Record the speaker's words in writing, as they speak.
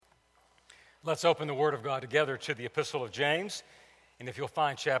Let's open the Word of God together to the Epistle of James, and if you'll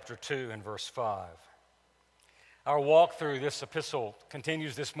find chapter 2 and verse 5. Our walk through this epistle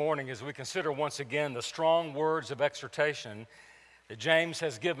continues this morning as we consider once again the strong words of exhortation that James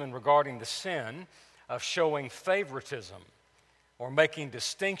has given regarding the sin of showing favoritism or making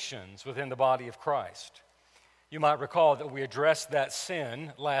distinctions within the body of Christ. You might recall that we addressed that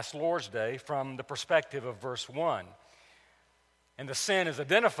sin last Lord's Day from the perspective of verse 1. And the sin is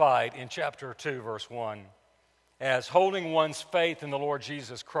identified in chapter 2, verse 1, as holding one's faith in the Lord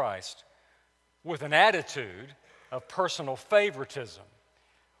Jesus Christ with an attitude of personal favoritism,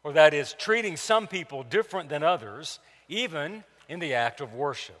 or that is, treating some people different than others, even in the act of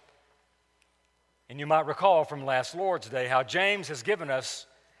worship. And you might recall from last Lord's Day how James has given us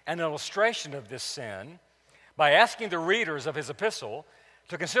an illustration of this sin by asking the readers of his epistle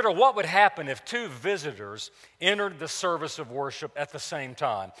to consider what would happen if two visitors entered the service of worship at the same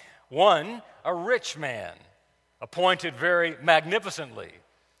time. One, a rich man, appointed very magnificently,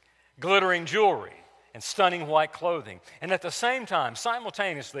 glittering jewelry and stunning white clothing. And at the same time,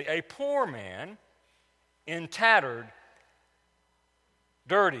 simultaneously, a poor man in tattered,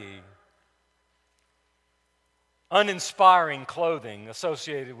 dirty, uninspiring clothing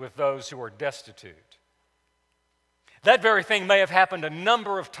associated with those who are destitute. That very thing may have happened a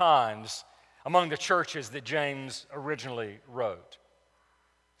number of times among the churches that James originally wrote.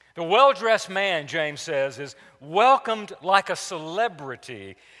 The well-dressed man, James says, is welcomed like a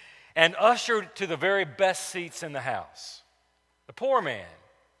celebrity and ushered to the very best seats in the house. The poor man,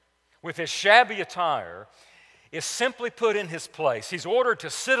 with his shabby attire, is simply put in his place. He's ordered to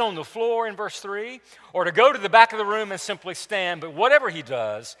sit on the floor in verse 3 or to go to the back of the room and simply stand. But whatever he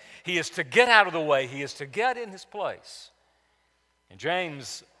does, he is to get out of the way. He is to get in his place. And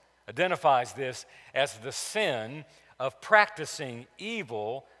James identifies this as the sin of practicing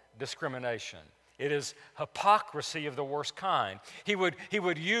evil discrimination. It is hypocrisy of the worst kind. He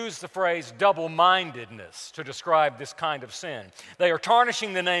would use the phrase double-mindedness to describe this kind of sin. They are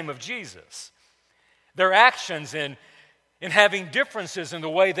tarnishing the name of Jesus. Their actions in having differences in the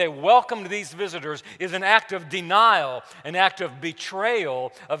way they welcomed these visitors is an act of denial, an act of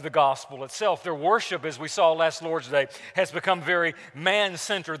betrayal of the gospel itself. Their worship, as we saw last Lord's Day, has become very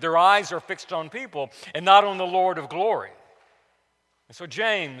man-centered. Their eyes are fixed on people and not on the Lord of glory. And so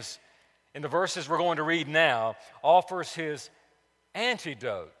James, in the verses we're going to read now, offers his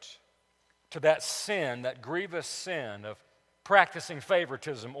antidote to that sin, that grievous sin of practicing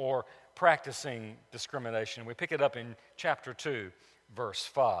favoritism or practicing discrimination. We pick it up in chapter 2, verse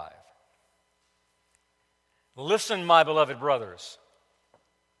 5. Listen, my beloved brothers.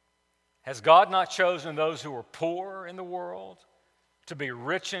 Has God not chosen those who are poor in the world to be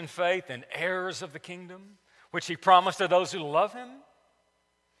rich in faith and heirs of the kingdom, which he promised to those who love him?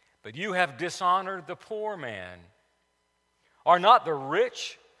 But you have dishonored the poor man. Are not the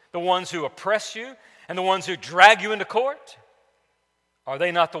rich the ones who oppress you and the ones who drag you into court? Are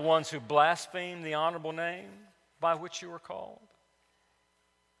they not the ones who blaspheme the honorable name by which you are called?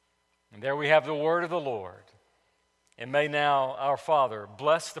 And there we have the word of the Lord. And may now our Father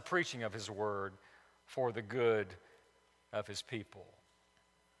bless the preaching of his word for the good of his people.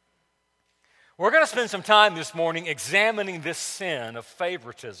 We're going to spend some time this morning examining this sin of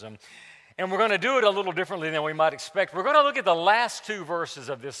favoritism, and we're going to do it a little differently than we might expect. We're going to look at the last two verses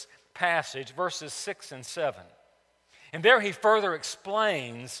of this passage, verses 6 and 7. And there he further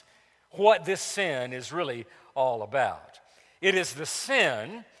explains what this sin is really all about. It is the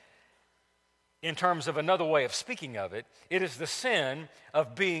sin, in terms of another way of speaking of it, it is the sin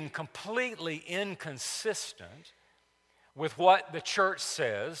of being completely inconsistent with what the church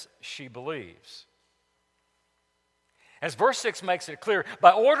says she believes. As verse 6 makes it clear,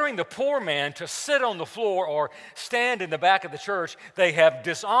 by ordering the poor man to sit on the floor or stand in the back of the church, they have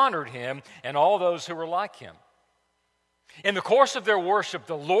dishonored him and all those who were like him. In the course of their worship,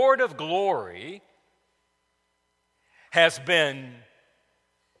 the Lord of glory has been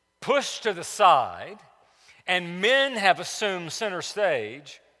pushed to the side, and men have assumed center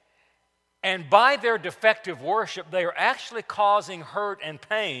stage, and by their defective worship, they are actually causing hurt and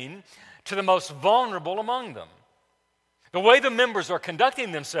pain to the most vulnerable among them. The way the members are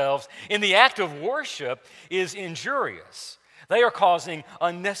conducting themselves in the act of worship is injurious. They are causing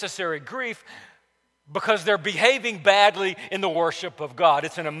unnecessary grief because they're behaving badly in the worship of God.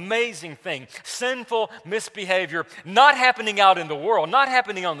 It's an amazing thing. Sinful misbehavior, not happening out in the world, not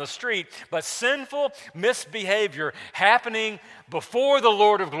happening on the street, but sinful misbehavior happening before the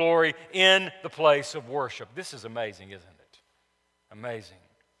Lord of glory in the place of worship. This is amazing, isn't it? Amazing.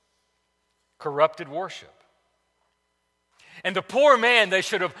 Corrupted worship. And the poor man they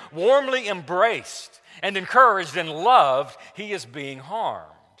should have warmly embraced and encouraged and loved, he is being harmed.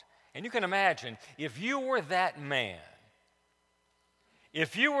 And you can imagine, if you were that man,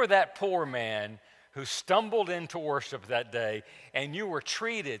 if you were that poor man who stumbled into worship that day and you were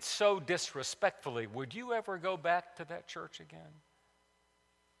treated so disrespectfully, would you ever go back to that church again?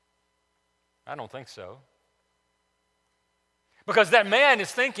 I don't think so. Because that man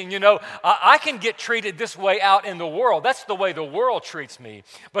is thinking, I can get treated this way out in the world. That's the way the world treats me.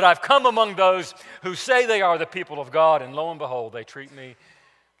 But I've come among those who say they are the people of God, and lo and behold, they treat me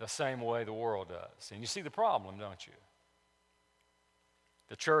the same way the world does. And you see the problem, don't you?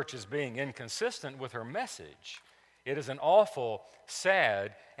 The church is being inconsistent with her message. It is an awful,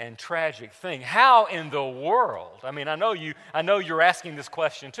 sad, and tragic thing. How in the world? I know you're asking this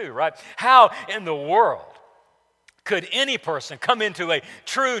question too, right? How in the world could any person come into a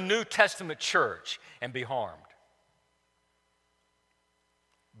true New Testament church and be harmed?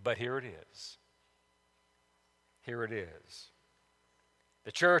 But here it is. Here it is.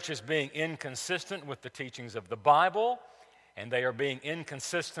 The church is being inconsistent with the teachings of the Bible, and they are being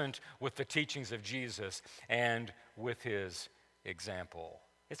inconsistent with the teachings of Jesus and with his example.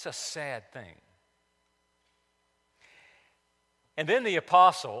 It's a sad thing. And then the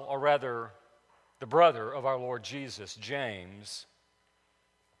apostle, or rather the brother of our Lord Jesus, James,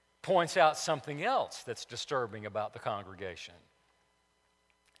 points out something else that's disturbing about the congregation.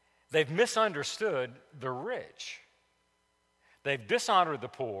 They've misunderstood the rich. They've dishonored the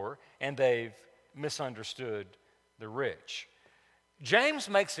poor, and they've misunderstood the rich. James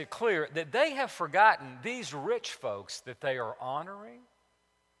makes it clear that they have forgotten these rich folks that they are honoring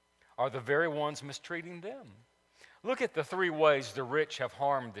are the very ones mistreating them. Look at the three ways the rich have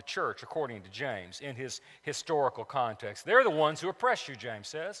harmed the church, according to James, in his historical context. They're the ones who oppress you, James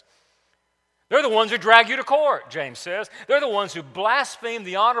says. They're the ones who drag you to court, James says. They're the ones who blaspheme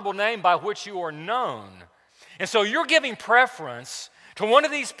the honorable name by which you are known. And so you're giving preference to one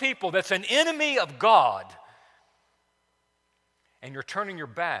of these people that's an enemy of God, and you're turning your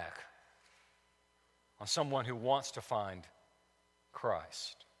back on someone who wants to find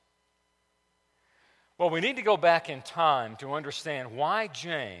Christ. Well, we need to go back in time to understand why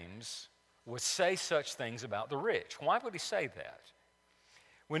James would say such things about the rich. Why would he say that?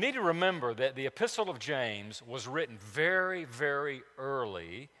 We need to remember that the Epistle of James was written very, very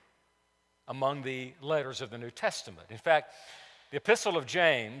early among the letters of the New Testament. In fact, the Epistle of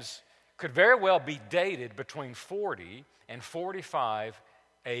James could very well be dated between 40 and 45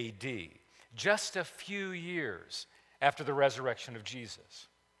 AD, just a few years after the resurrection of Jesus.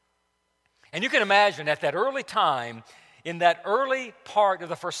 And you can imagine at that early time, in that early part of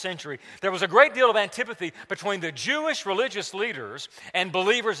the first century, there was a great deal of antipathy between the Jewish religious leaders and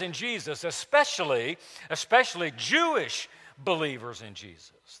believers in Jesus, especially Jewish believers in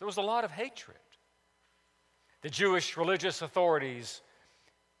Jesus. There was a lot of hatred. The Jewish religious authorities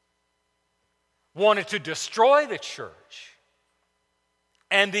wanted to destroy the church.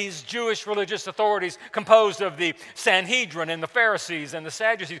 And these Jewish religious authorities, composed of the Sanhedrin and the Pharisees and the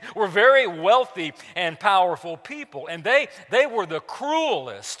Sadducees, were very wealthy and powerful people. And they were the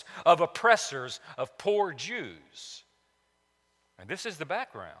cruelest of oppressors of poor Jews. And this is the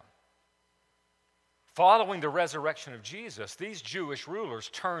background. Following the resurrection of Jesus, these Jewish rulers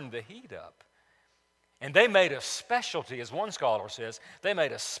turned the heat up. And they made a specialty, as one scholar says, they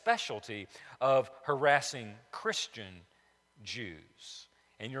made a specialty of harassing Christian Jews.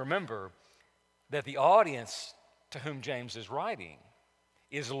 And you remember that the audience to whom James is writing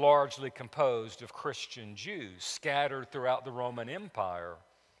is largely composed of Christian Jews scattered throughout the Roman Empire.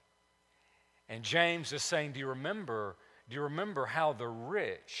 And James is saying, do you remember how the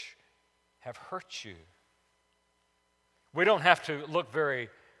rich have hurt you? We don't have to look very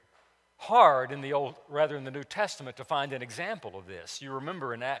hard in the New Testament to find an example of this. You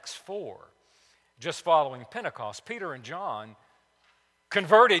remember in Acts 4, just following Pentecost, Peter and John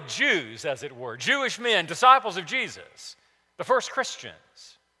converted Jews, as it were, Jewish men, disciples of Jesus, the first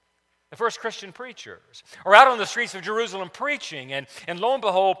Christians, the first Christian preachers, are out on the streets of Jerusalem preaching, and lo and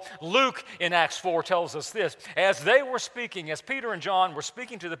behold, Luke in Acts 4 tells us this: as they were speaking, as Peter and John were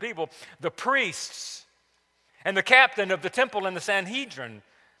speaking to the people, the priests and the captain of the temple and the Sanhedrin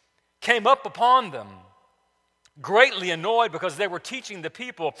came up upon them, greatly annoyed because they were teaching the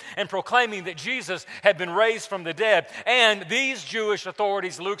people and proclaiming that Jesus had been raised from the dead. And these Jewish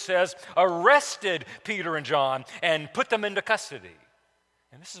authorities, Luke says, arrested Peter and John and put them into custody.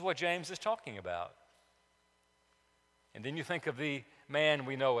 And this is what James is talking about. And then you think of the man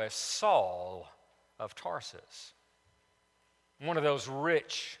we know as Saul of Tarsus, one of those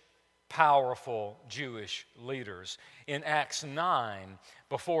rich, powerful Jewish leaders. In Acts 9,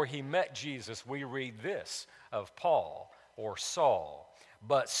 before he met Jesus, we read this of Paul or Saul.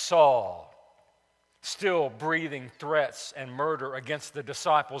 But Saul, still breathing threats and murder against the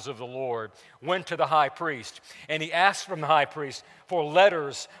disciples of the Lord, went to the high priest, and he asked from the high priest for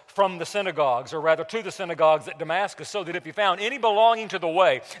letters from the synagogues, or rather to the synagogues at Damascus, so that if he found any belonging to the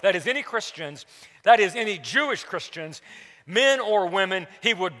way, that is any Christians, that is any Jewish Christians, men or women,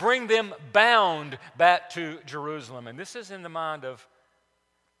 he would bring them bound back to Jerusalem. And this is in the mind of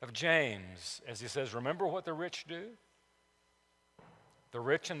James, as he says, remember what the rich do? The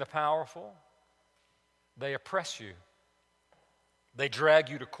rich and the powerful, they oppress you, they drag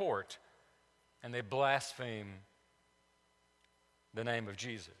you to court, and they blaspheme the name of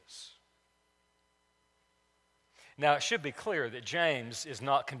Jesus. Now, it should be clear that James is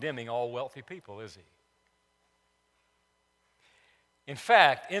not condemning all wealthy people, is he? In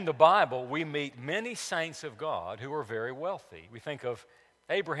fact, in the Bible, we meet many saints of God who are very wealthy. We think of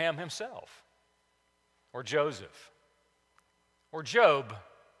Abraham himself, or Joseph, or Job,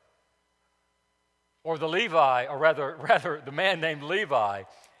 or the Levi, or rather the man named Levi,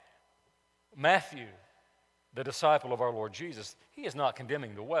 Matthew, the disciple of our Lord Jesus. He is not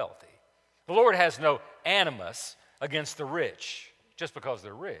condemning the wealthy. The Lord has no animus against the rich just because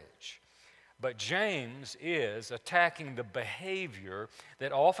they're rich. But James is attacking the behavior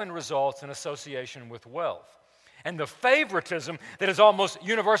that often results in association with wealth, and the favoritism that is almost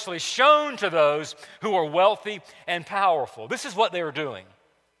universally shown to those who are wealthy and powerful. This is what they are doing.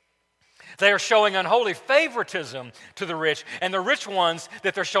 They are showing unholy favoritism to the rich, and the rich ones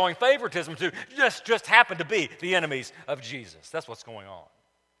that they're showing favoritism to just happen to be the enemies of Jesus. That's what's going on.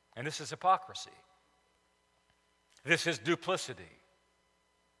 And this is hypocrisy. This is duplicity.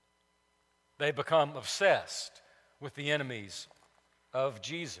 They become obsessed with the enemies of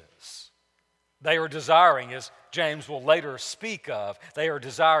Jesus. They are desiring, as James will later speak of, they are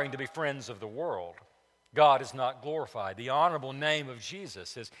desiring to be friends of the world. God is not glorified. The honorable name of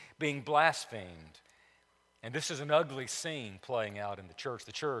Jesus is being blasphemed. And this is an ugly scene playing out in the church.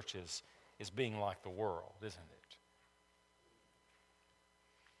 The church is being like the world, isn't it?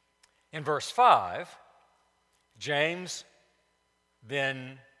 In verse 5, James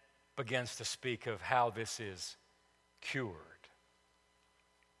then begins to speak of how this is cured.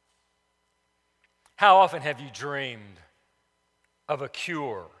 How often have you dreamed of a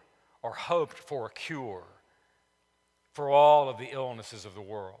cure or hoped for a cure for all of the illnesses of the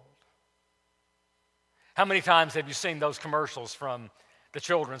world? How many times have you seen those commercials from the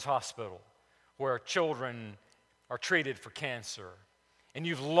Children's Hospital where children are treated for cancer, and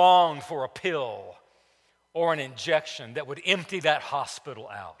you've longed for a pill or an injection that would empty that hospital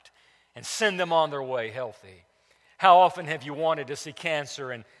out and send them on their way healthy? How often have you wanted to see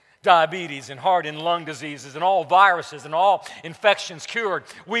cancer and diabetes and heart and lung diseases and all viruses and all infections cured?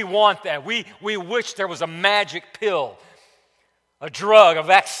 We want that. We wish there was a magic pill, a drug, a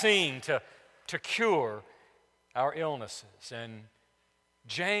vaccine to cure our illnesses. And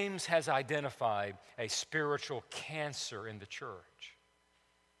James has identified a spiritual cancer in the church.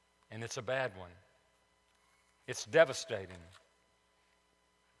 And it's a bad one. It's devastating.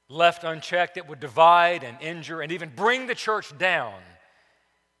 Left unchecked, it would divide and injure and even bring the church down.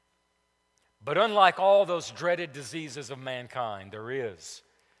 But unlike all those dreaded diseases of mankind, there is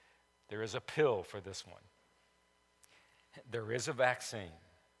a pill for this one. There is a vaccine.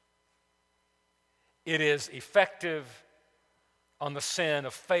 It is effective on the sin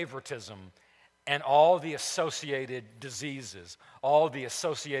of favoritism and all the associated diseases, all the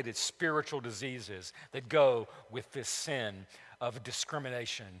associated spiritual diseases that go with this sin of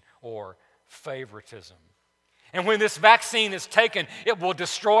discrimination or favoritism. And when this vaccine is taken, it will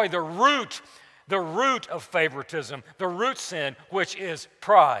destroy the root of favoritism, the root sin, which is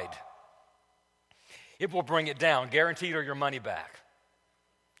pride. It will bring it down, guaranteed, or your money back.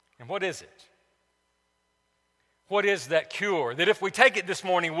 And what is it? What is that cure that if we take it this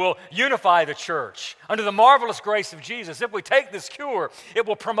morning will unify the church under the marvelous grace of Jesus? If we take this cure, it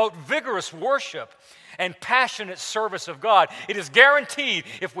will promote vigorous worship and passionate service of God. It is guaranteed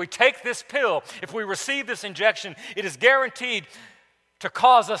if we take this pill, if we receive this injection, it is guaranteed to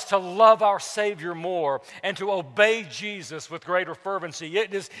cause us to love our Savior more and to obey Jesus with greater fervency.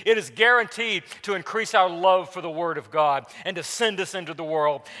 It is guaranteed to increase our love for the Word of God and to send us into the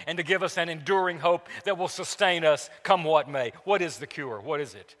world and to give us an enduring hope that will sustain us come what may. What is the cure? What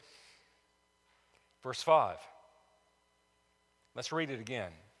is it? Verse 5. Let's read it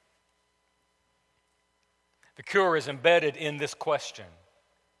again. The cure is embedded in this question.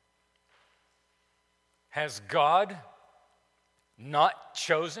 Has God not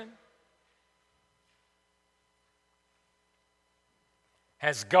chosen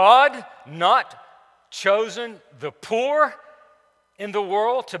Has God not chosen the poor in the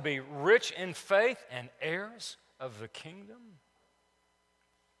world to be rich in faith and heirs of the kingdom?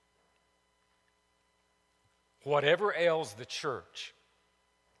 Whatever ails the church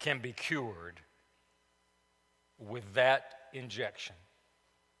can be cured with that injection.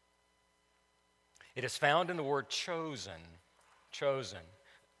 It is found in the word chosen. Chosen.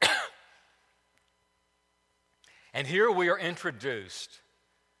 And here we are introduced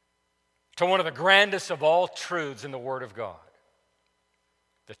to one of the grandest of all truths in the Word of God.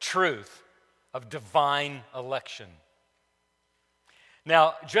 The truth of divine election.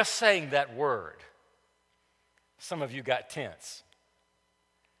 Now, just saying that word, some of you got tense.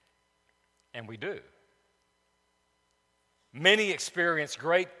 And we do. Many experience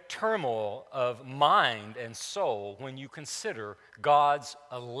great turmoil of mind and soul when you consider God's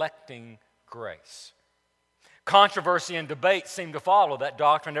electing grace. Controversy and debate seem to follow that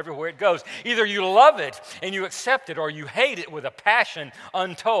doctrine everywhere it goes. Either you love it and you accept it, or you hate it with a passion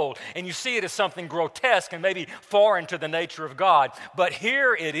untold, and you see it as something grotesque and maybe foreign to the nature of God. But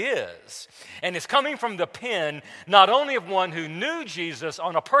here it is, and it's coming from the pen not only of one who knew Jesus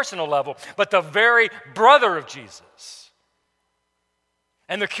on a personal level, but the very brother of Jesus.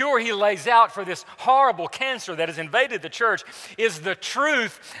 And the cure he lays out for this horrible cancer that has invaded the church is the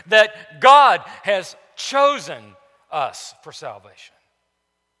truth that God has chosen us for salvation.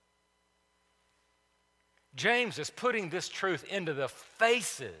 James is putting this truth into the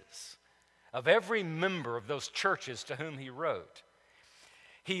faces of every member of those churches to whom he wrote.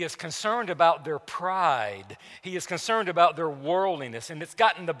 He is concerned about their pride. He is concerned about their worldliness, and it's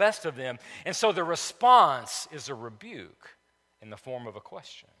gotten the best of them. And so the response is a rebuke in the form of a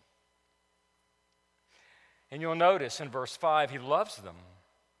question. And you'll notice in verse 5, he loves them.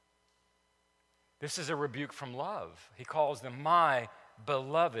 This is a rebuke from love. He calls them my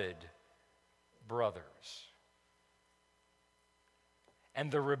beloved brothers.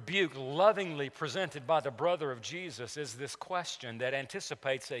 And the rebuke lovingly presented by the brother of Jesus is this question that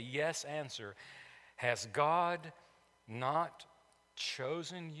anticipates a yes answer. Has God not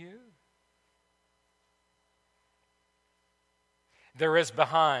chosen you? There is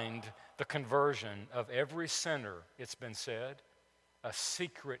behind the conversion of every sinner, it's been said, a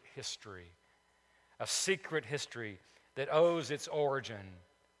secret history. A secret history that owes its origin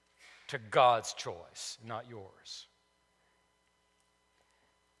to God's choice, not yours.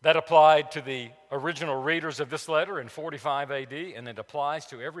 That applied to the original readers of this letter in 45 AD, and it applies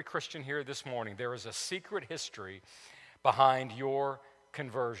to every Christian here this morning. There is a secret history behind your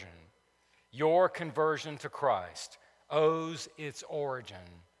conversion. Your conversion to Christ owes its origin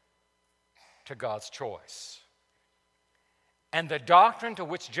to God's choice. And the doctrine to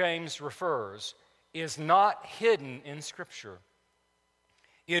which James refers is not hidden in Scripture.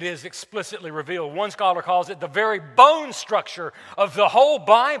 It is explicitly revealed. One scholar calls it the very bone structure of the whole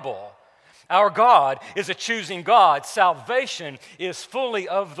Bible. Our God is a choosing God. Salvation is fully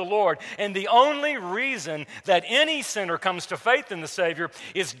of the Lord. And the only reason that any sinner comes to faith in the Savior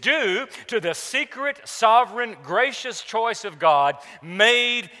is due to the secret, sovereign, gracious choice of God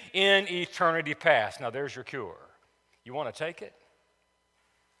made in eternity past. Now there's your cure. You want to take it?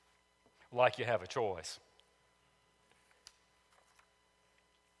 Like you have a choice.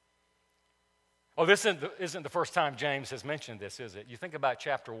 Oh, this isn't the first time James has mentioned this, is it? You think about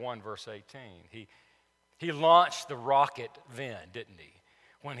chapter 1, verse 18. He launched the rocket then, didn't he?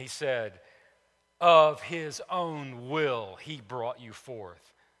 When he said, of his own will he brought you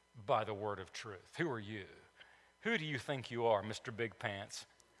forth by the word of truth. Who are you? Who do you think you are, Mr. Big Pants?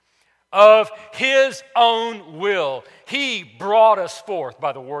 Of his own will, he brought us forth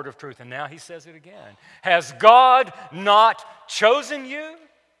by the word of truth. And now he says it again. Has God not chosen you?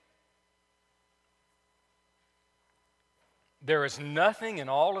 There is nothing in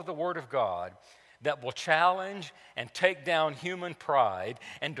all of the Word of God that will challenge and take down human pride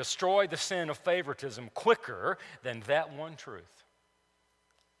and destroy the sin of favoritism quicker than that one truth.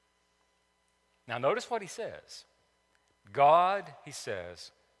 Now notice what he says. God, he says,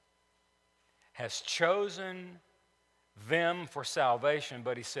 has chosen them for salvation,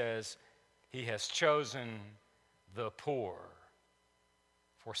 but he says he has chosen the poor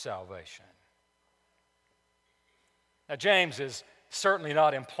for salvation. Now, James is certainly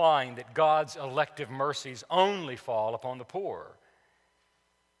not implying that God's elective mercies only fall upon the poor.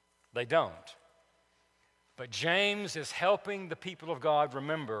 They don't. But James is helping the people of God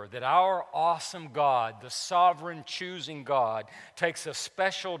remember that our awesome God, the sovereign choosing God, takes a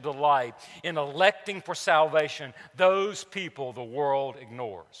special delight in electing for salvation those people the world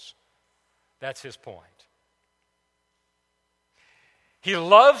ignores. That's his point. He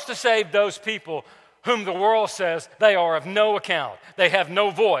loves to save those people whom the world says they are of no account. They have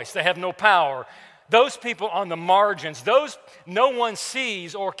no voice. They have no power. Those people on the margins, those no one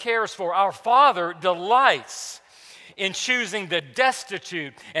sees or cares for. Our Father delights in choosing the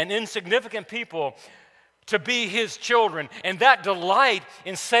destitute and insignificant people to be His children. And that delight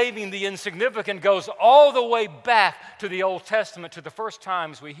in saving the insignificant goes all the way back to the Old Testament, to the first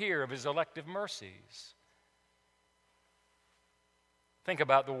times we hear of His elective mercies. Think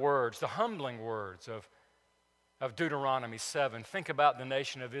about the words, the humbling words of Deuteronomy 7. Think about the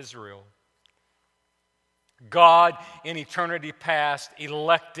nation of Israel. God, in eternity past,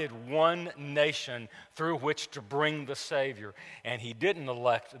 elected one nation through which to bring the Savior, and He didn't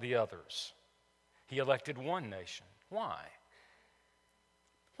elect the others. He elected one nation. Why?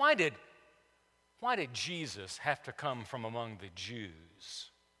 Why did Jesus have to come from among the Jews?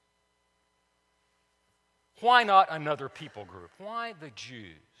 Why not another people group? Why the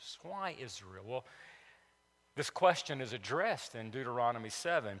Jews? Why Israel? Well, this question is addressed in Deuteronomy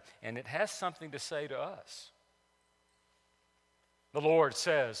 7, and it has something to say to us. The Lord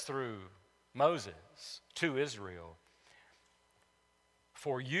says through Moses to Israel,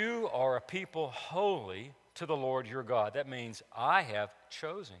 "For you are a people holy to the Lord your God." That means I have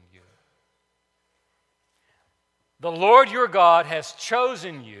chosen you. The Lord your God has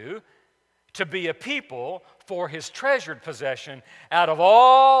chosen you to be a people for His treasured possession out of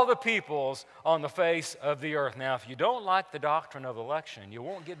all the peoples on the face of the earth. Now, if you don't like the doctrine of election, you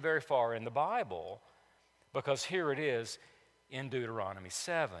won't get very far in the Bible, because here it is in Deuteronomy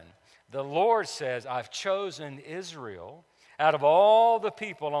 7. The Lord says, I've chosen Israel out of all the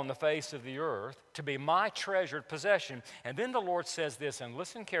people on the face of the earth to be my treasured possession. And then the Lord says this, and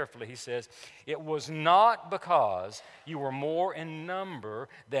listen carefully. He says, it was not because you were more in number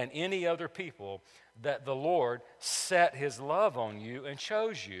than any other people that the Lord set His love on you and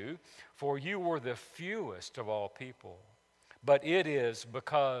chose you, for you were the fewest of all people. But it is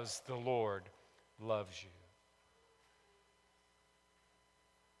because the Lord loves you.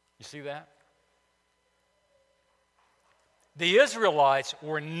 You see that? The Israelites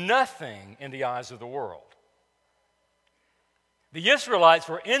were nothing in the eyes of the world. The Israelites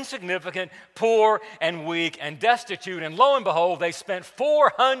were insignificant, poor, and weak, and destitute. And lo and behold, they spent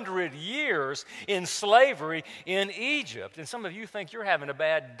 400 years in slavery in Egypt. And some of you think you're having a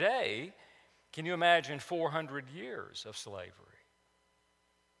bad day. Can you imagine 400 years of slavery?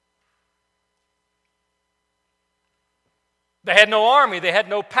 They had no army. They had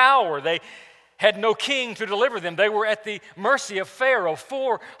no power. They had no king to deliver them. They were at the mercy of Pharaoh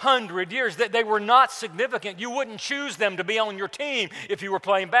 400 years. They were not significant. You wouldn't choose them to be on your team if you were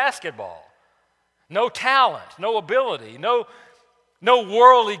playing basketball. No talent, no ability, no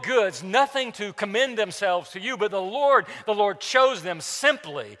worldly goods, nothing to commend themselves to you. But the Lord chose them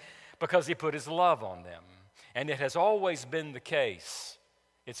simply because He put His love on them. And it has always been the case,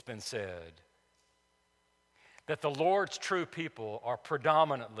 it's been said, that the Lord's true people are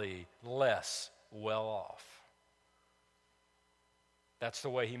predominantly less well off. That's the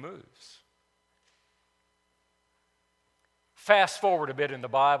way He moves. Fast forward a bit in the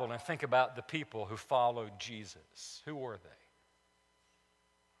Bible and think about the people who followed Jesus. Who were they?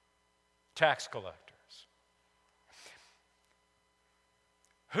 Tax collectors.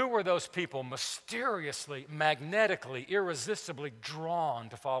 Who were those people mysteriously, magnetically, irresistibly drawn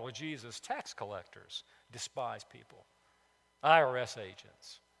to follow Jesus? Tax collectors, despised people, IRS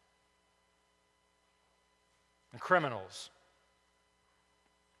agents, and criminals,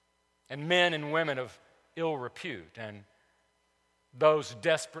 and men and women of ill repute, and those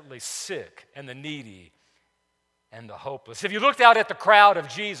desperately sick and the needy and the hopeless. If you looked out at the crowd of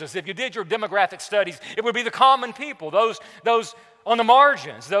Jesus, if you did your demographic studies, it would be the common people, those on the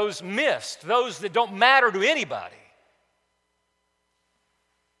margins, those missed, those that don't matter to anybody.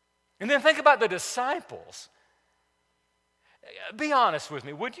 And then think about the disciples. Be honest with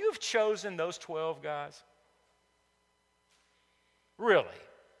me. Would you have chosen those 12 guys? Really?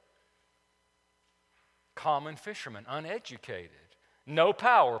 Common fishermen, uneducated, no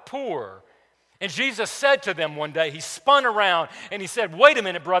power, poor. And Jesus said to them one day, He spun around and He said, wait a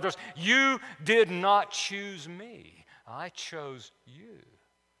minute, brothers, you did not choose me. I chose you.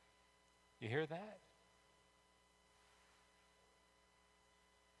 You hear that?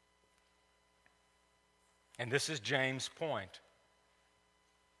 And this is James' point.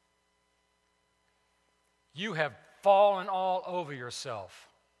 You have fallen all over yourself.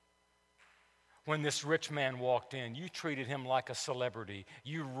 When this rich man walked in, you treated him like a celebrity.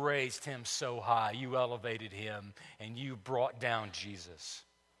 You raised him so high. You elevated him, and you brought down Jesus.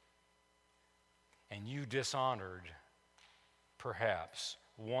 And you dishonored perhaps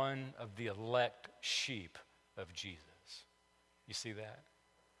one of the elect sheep of Jesus. You see that?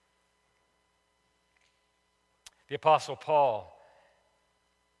 The Apostle Paul,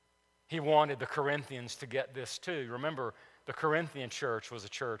 he wanted the Corinthians to get this too. Remember, the Corinthian church was a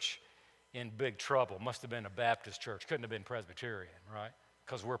church in big trouble. Must have been a Baptist church. Couldn't have been Presbyterian, right?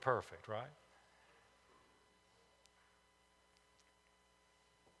 Because we're perfect, right?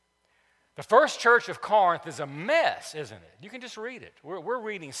 The first church of Corinth is a mess, isn't it? You can just read it. We're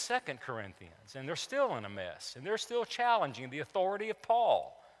reading 2 Corinthians, and they're still in a mess, and they're still challenging the authority of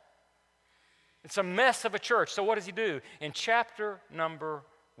Paul. It's a mess of a church. So what does he do? In chapter number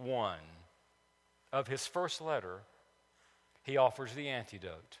 1 of his first letter, he offers the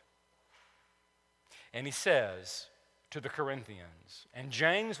antidote. And he says to the Corinthians, and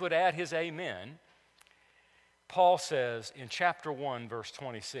James would add his amen, Paul says in chapter 1, verse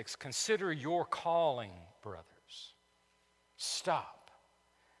 26, consider your calling, brothers. Stop.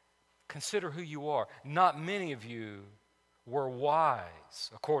 Consider who you are. Not many of you were wise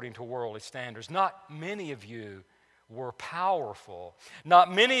according to worldly standards. Not many of you were powerful.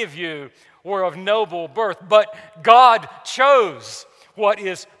 Not many of you were of noble birth, but God chose what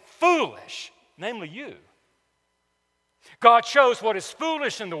is foolish, namely you. God chose what is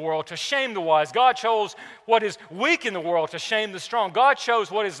foolish in the world to shame the wise. God chose what is weak in the world to shame the strong. God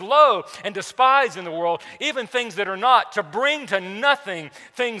chose what is low and despised in the world, even things that are not, to bring to nothing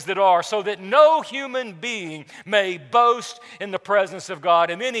things that are, so that no human being may boast in the presence of God.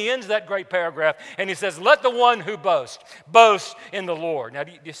 And then he ends that great paragraph and he says, let the one who boasts, boast in the Lord. Now,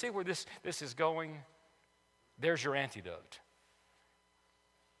 do you see where this is going? There's your antidote.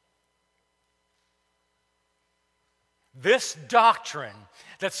 This doctrine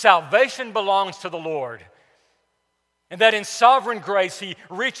that salvation belongs to the Lord and that in sovereign grace he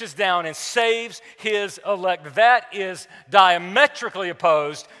reaches down and saves his elect, that is diametrically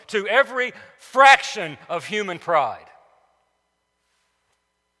opposed to every fraction of human pride.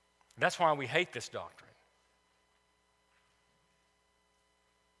 That's why we hate this doctrine.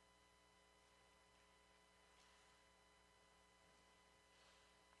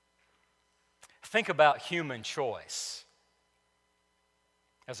 Think about human choice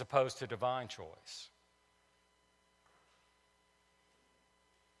as opposed to divine choice.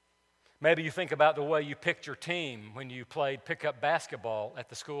 Maybe you think about the way you picked your team when you played pickup basketball at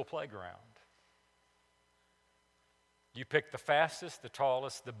the school playground. You picked the fastest, the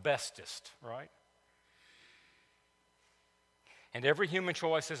tallest, the bestest, right? And every human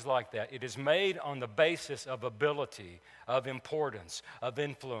choice is like that. It is made on the basis of ability, of importance, of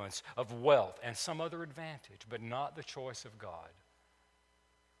influence, of wealth, and some other advantage, but not the choice of God.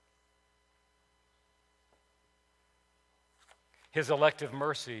 His elective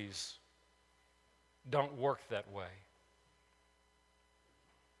mercies don't work that way.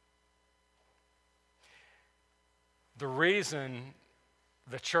 The reason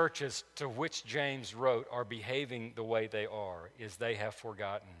the churches to which James wrote are behaving the way they are is they have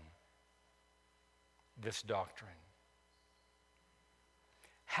forgotten this doctrine.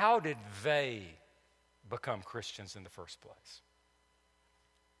 How did they become Christians in the first place?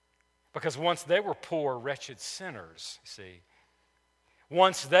 Because once they were poor, wretched sinners, see,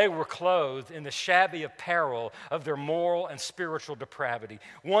 once they were clothed in the shabby apparel of their moral and spiritual depravity,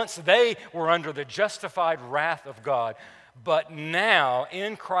 once they were under the justified wrath of God, but now,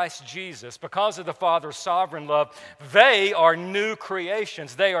 in Christ Jesus, because of the Father's sovereign love, they are new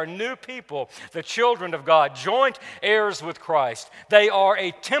creations. They are new people, the children of God, joint heirs with Christ. They are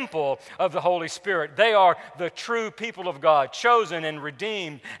a temple of the Holy Spirit. They are the true people of God, chosen and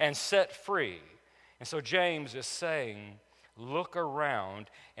redeemed and set free. And so James is saying, look around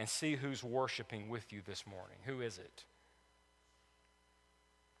and see who's worshiping with you this morning. Who is it?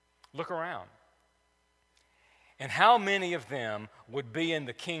 Look around. And how many of them would be in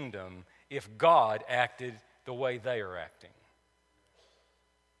the kingdom if God acted the way they are acting?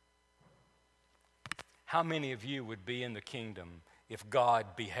 How many of you would be in the kingdom if God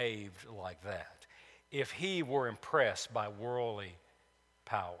behaved like that? If he were impressed by worldly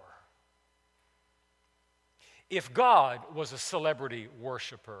power? If God was a celebrity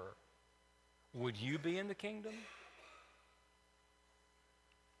worshiper, would you be in the kingdom?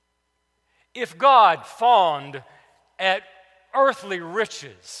 If God fawned at earthly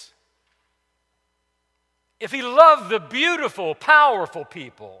riches, if he loved the beautiful, powerful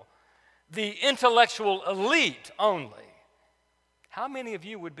people, the intellectual elite only, how many of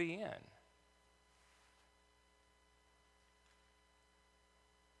you would be in?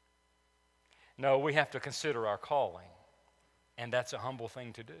 No, we have to consider our calling, and that's a humble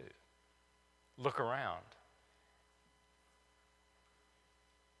thing to do. Look around.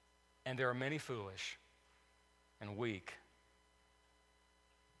 And there are many foolish and weak,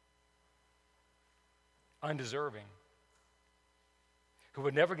 undeserving, who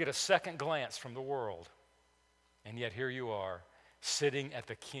would never get a second glance from the world. And yet here you are, sitting at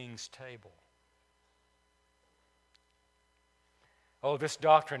the King's table. Oh, this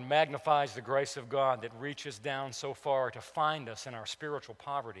doctrine magnifies the grace of God that reaches down so far to find us in our spiritual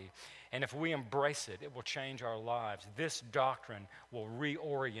poverty. And if we embrace it, it will change our lives. This doctrine will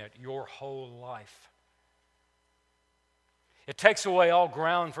reorient your whole life. It takes away all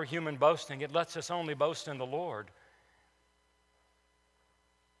ground for human boasting. It lets us only boast in the Lord.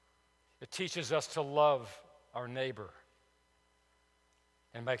 It teaches us to love our neighbor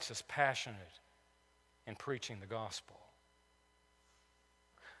and makes us passionate in preaching the gospel.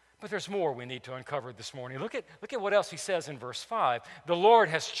 But there's more we need to uncover this morning. Look at what else he says in verse 5. The Lord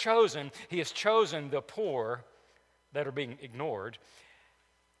has chosen the poor that are being ignored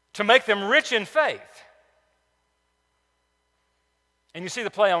to make them rich in faith. And you see the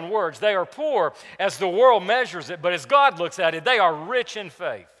play on words. They are poor as the world measures it, but as God looks at it, they are rich in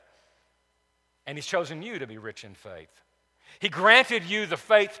faith. And he's chosen you to be rich in faith. He granted you the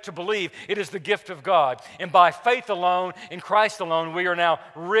faith to believe. It is the gift of God. And by faith alone, in Christ alone, we are now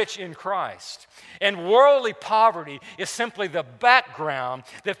rich in Christ. And worldly poverty is simply the background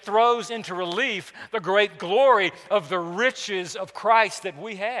that throws into relief the great glory of the riches of Christ that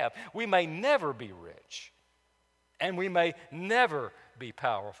we have. We may never be rich, and we may never be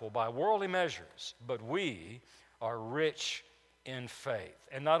powerful by worldly measures, but we are rich in faith.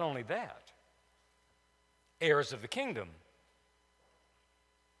 And not only that, heirs of the kingdom.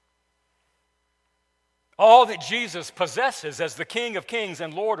 All that Jesus possesses as the King of Kings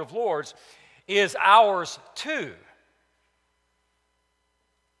and Lord of Lords is ours too.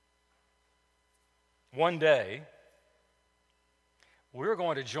 One day, we're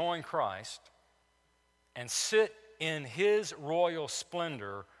going to join Christ and sit in his royal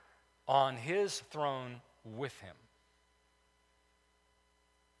splendor on his throne with him.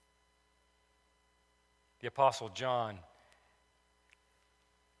 The Apostle John,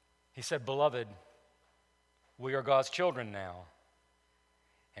 he said, "Beloved, we are God's children now,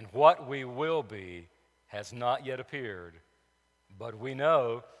 and what we will be has not yet appeared. But we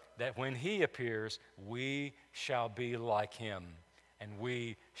know that when he appears, we shall be like him, and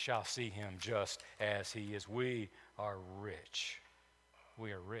we shall see him just as he is." We are rich.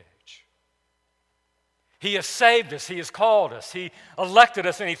 We are rich. He has saved us. He has called us. He elected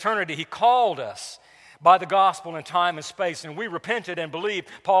us in eternity. He called us by the gospel in time and space. And we repented and believed,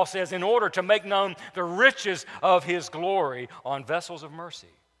 Paul says, in order to make known the riches of his glory on vessels of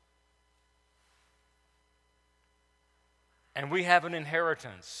mercy. And we have an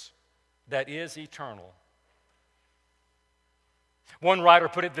inheritance that is eternal. One writer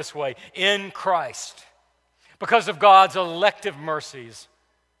put it this way: in Christ, because of God's elective mercies,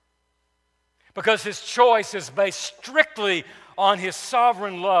 because his choice is based strictly on his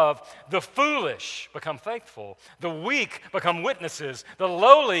sovereign love, the foolish become faithful, the weak become witnesses, the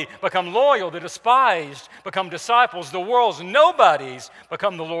lowly become loyal, the despised become disciples, the world's nobodies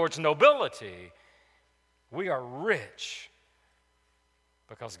become the Lord's nobility. We are rich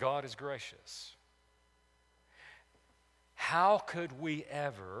because God is gracious. How could we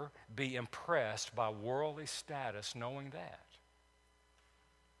ever be impressed by worldly status knowing that?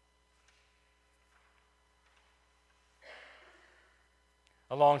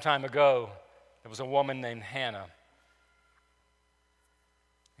 A long time ago, there was a woman named Hannah.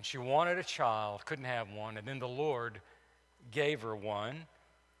 And she wanted a child, couldn't have one, and then the Lord gave her one.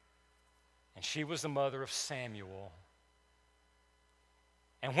 And she was the mother of Samuel.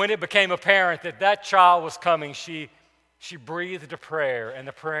 And when it became apparent that that child was coming, she breathed a prayer, and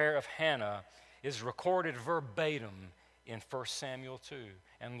the prayer of Hannah is recorded verbatim in 1 Samuel 2.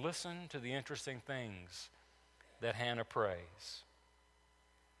 And listen to the interesting things that Hannah prays.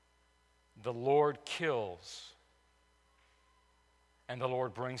 The Lord kills, and the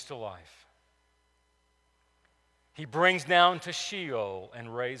Lord brings to life. He brings down to Sheol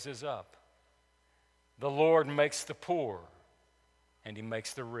and raises up. The Lord makes the poor, and he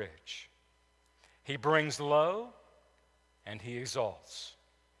makes the rich. He brings low, and he exalts.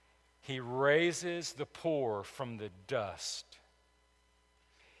 He raises the poor from the dust.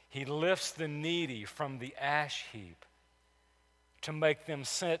 He lifts the needy from the ash heap to make them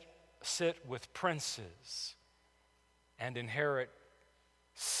sit with princes and inherit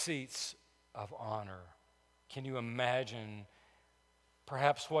seats of honor. Can you imagine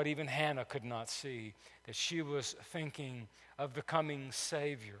perhaps what even Hannah could not see? That she was thinking of the coming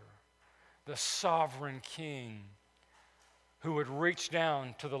Savior, the sovereign King, who would reach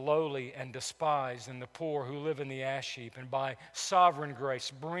down to the lowly and despised and the poor who live in the ash heap, and by sovereign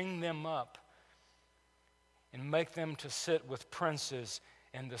grace bring them up and make them to sit with princes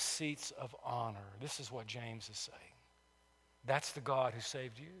in the seats of honor. This is what James is saying. That's the God who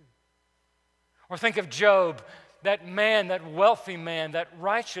saved you. Or think of Job, that man, that wealthy man, that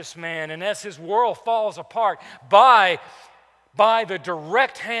righteous man, and as his world falls apart by the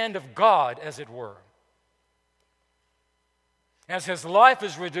direct hand of God, as it were. As his life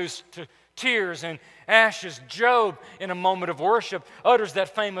is reduced to tears and ashes, Job, in a moment of worship, utters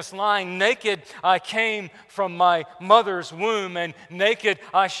that famous line, "Naked I came from my mother's womb, and naked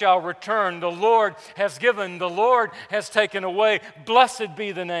I shall return. The Lord has given, the Lord has taken away. Blessed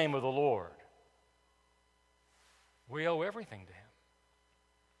be the name of the Lord." We owe everything to him.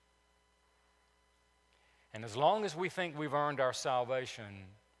 And as long as we think we've earned our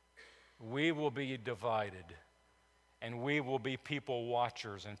salvation, we will be divided. And we will be people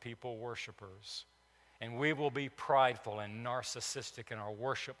watchers and people worshipers. And we will be prideful and narcissistic, and our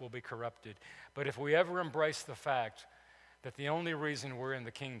worship will be corrupted. But if we ever embrace the fact that the only reason we're in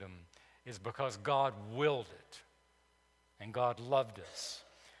the kingdom is because God willed it and God loved us,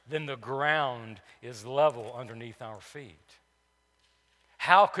 then the ground is level underneath our feet.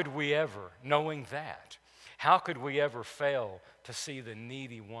 How could we ever, knowing that, how could we ever fail to see the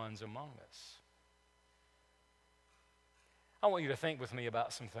needy ones among us? I want you to think with me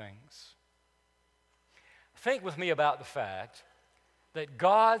about some things. Think with me about the fact that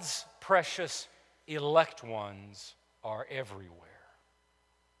God's precious elect ones are everywhere.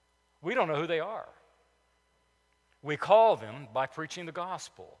 We don't know who they are. We call them by preaching the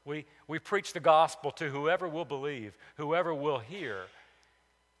gospel. We preach the gospel to whoever will believe, whoever will hear.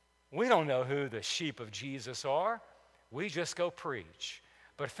 We don't know who the sheep of Jesus are. We just go preach.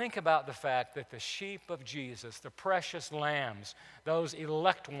 But think about the fact that the sheep of Jesus, the precious lambs, those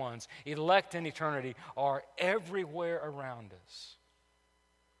elect ones, elect in eternity, are everywhere around us.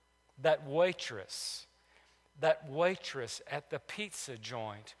 That waitress at the pizza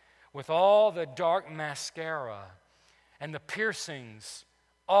joint with all the dark mascara and the piercings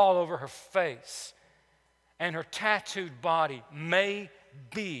all over her face and her tattooed body may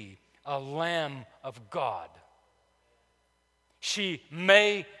be a Lamb of God. She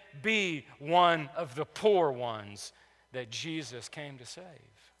may be one of the poor ones that Jesus came to save.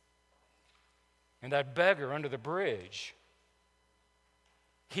 And that beggar under the bridge,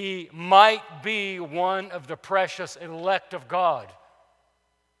 he might be one of the precious elect of God.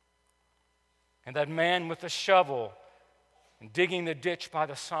 And that man with the shovel and digging the ditch by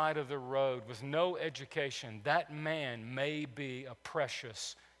the side of the road with no education, that man may be a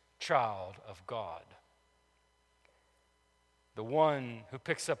precious child of God. The one who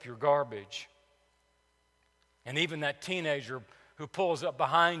picks up your garbage, and even that teenager who pulls up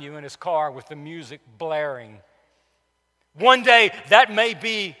behind you in his car with the music blaring. One day, that may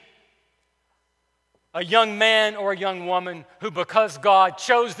be a young man or a young woman who, because God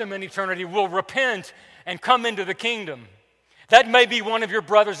chose them in eternity, will repent and come into the kingdom. That may be one of your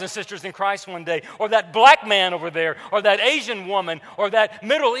brothers and sisters in Christ one day, or that black man over there, or that Asian woman, or that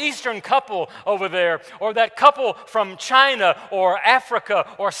Middle Eastern couple over there, or that couple from China, or Africa,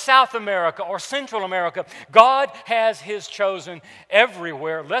 or South America, or Central America. God has His chosen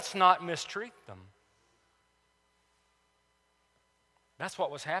everywhere. Let's not mistreat them. That's what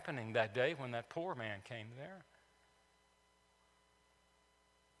was happening that day when that poor man came there.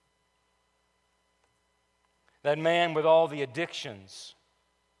 That man with all the addictions,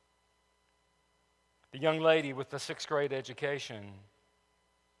 the young lady with the 6th grade education,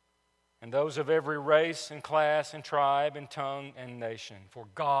 and those of every race and class and tribe and tongue and nation. For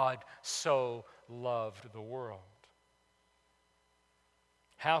God so loved the world.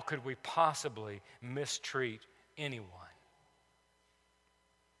 How could we possibly mistreat anyone?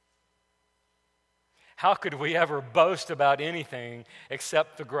 How could we ever boast about anything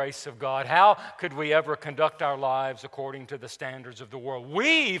except the grace of God? How could we ever conduct our lives according to the standards of the world?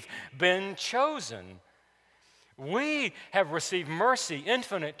 We've been chosen. We have received mercy,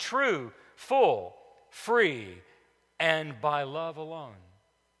 infinite, true, full, free, and by love alone.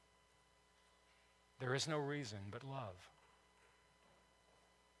 There is no reason but love.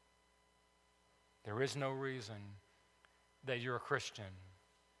 There is no reason that you're a Christian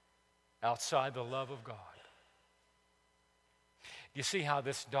outside the love of God. You see how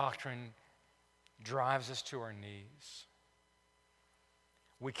this doctrine drives us to our knees?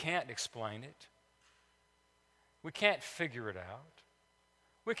 We can't explain it. We can't figure it out.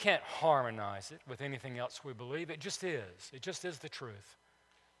 We can't harmonize it with anything else we believe. It just is. It just is the truth.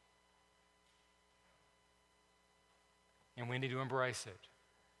 And we need to embrace it.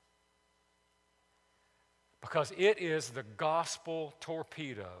 Because it is the gospel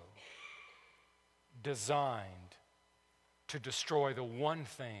torpedo designed to destroy the one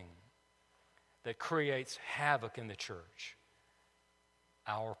thing that creates havoc in the church: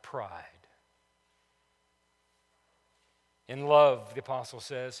 our pride. In love, the apostle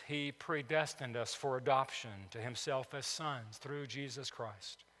says, he predestined us for adoption to himself as sons through Jesus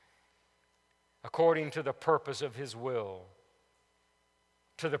Christ, according to the purpose of his will,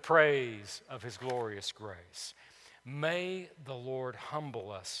 to the praise of his glorious grace. May the Lord humble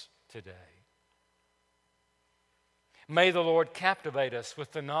us today. May the Lord captivate us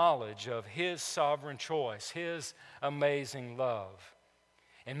with the knowledge of his sovereign choice, his amazing love.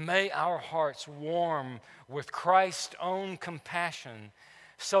 And may our hearts warm with Christ's own compassion,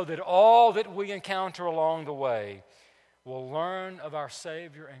 so that all that we encounter along the way will learn of our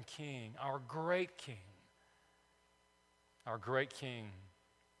Savior and King, our great King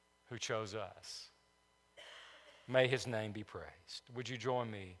who chose us. May his name be praised. Would you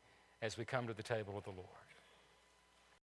join me as we come to the table of the Lord?